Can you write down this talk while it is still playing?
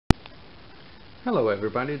Hello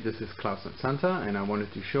everybody, this is Klaus and Santa, and I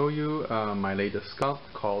wanted to show you my latest sculpt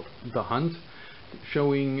called The Hunt,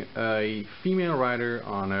 showing a female rider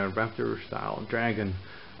on a raptor-style dragon.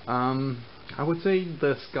 I would say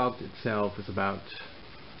the sculpt itself is about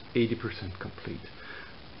 80% complete.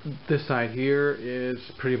 This side here is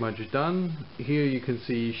pretty much done. Here you can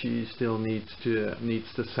see she still needs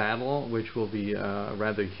the saddle, which will be a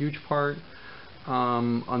rather huge part.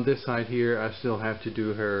 On this side here I still have to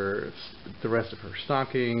do the rest of her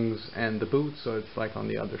stockings and the boots, so it's like on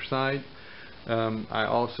the other side. I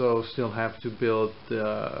also still have to build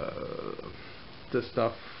the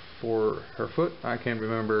stuff for her foot. I can't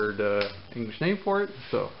remember the English name for it,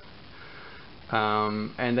 so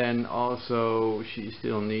and then also she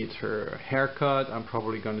still needs her haircut. I'm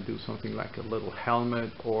probably going to do something like a little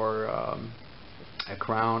helmet or a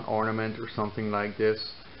crown ornament or something like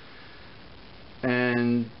this.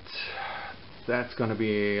 And that's going to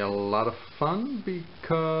be a lot of fun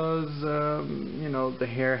because you know, the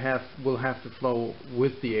hair will have to flow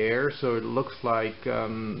with the air, so it looks like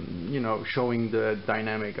you know, showing the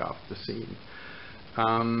dynamic of the scene.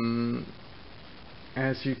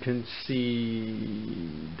 As you can see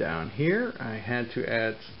down here, I had to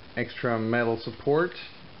add extra metal support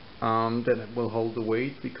that will hold the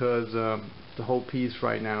weight, because the whole piece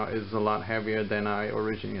right now is a lot heavier than I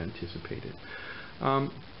originally anticipated. I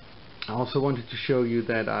also wanted to show you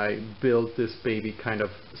that I built this baby kind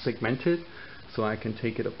of segmented, so I can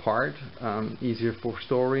take it apart, easier for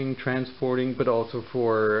storing, transporting, but also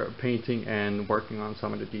for painting and working on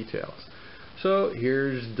some of the details. So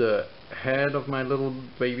here's the head of my little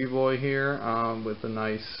baby boy here, with a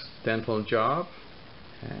nice dental job,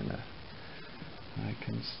 and I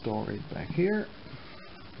can store it back here.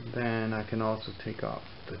 Then I can also take off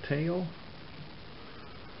the tail.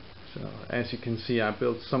 So as you can see, I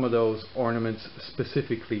built some of those ornaments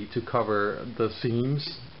specifically to cover the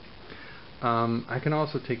seams. I can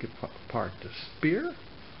also take apart the spear.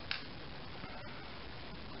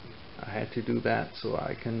 I had to do that so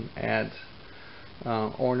I can add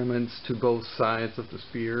ornaments to both sides of the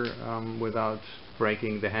spear without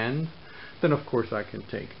breaking the hand. Then of course I can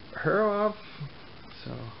take her off.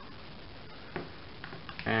 So,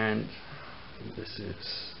 and this is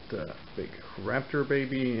the big raptor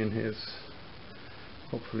baby in his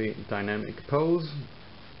hopefully dynamic pose.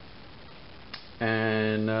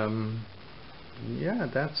 And yeah,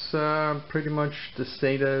 that's pretty much the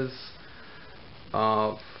status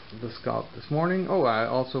of the sculpt this morning. Oh, I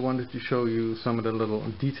also wanted to show you some of the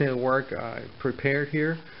little detail work I prepared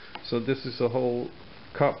here. So this is a whole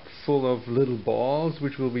cup full of little balls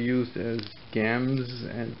which will be used as gems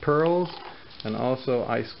and pearls, and also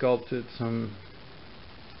I sculpted some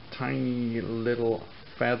tiny little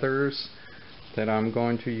feathers that I'm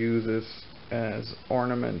going to use as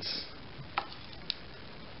ornaments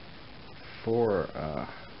for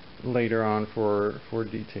later on for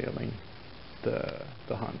detailing the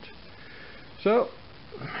hunt. So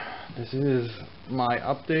this is my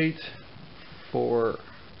update for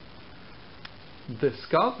this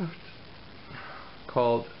sculpt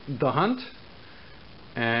called The Hunt,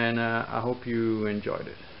 and I hope you enjoyed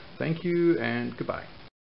it. Thank you and goodbye.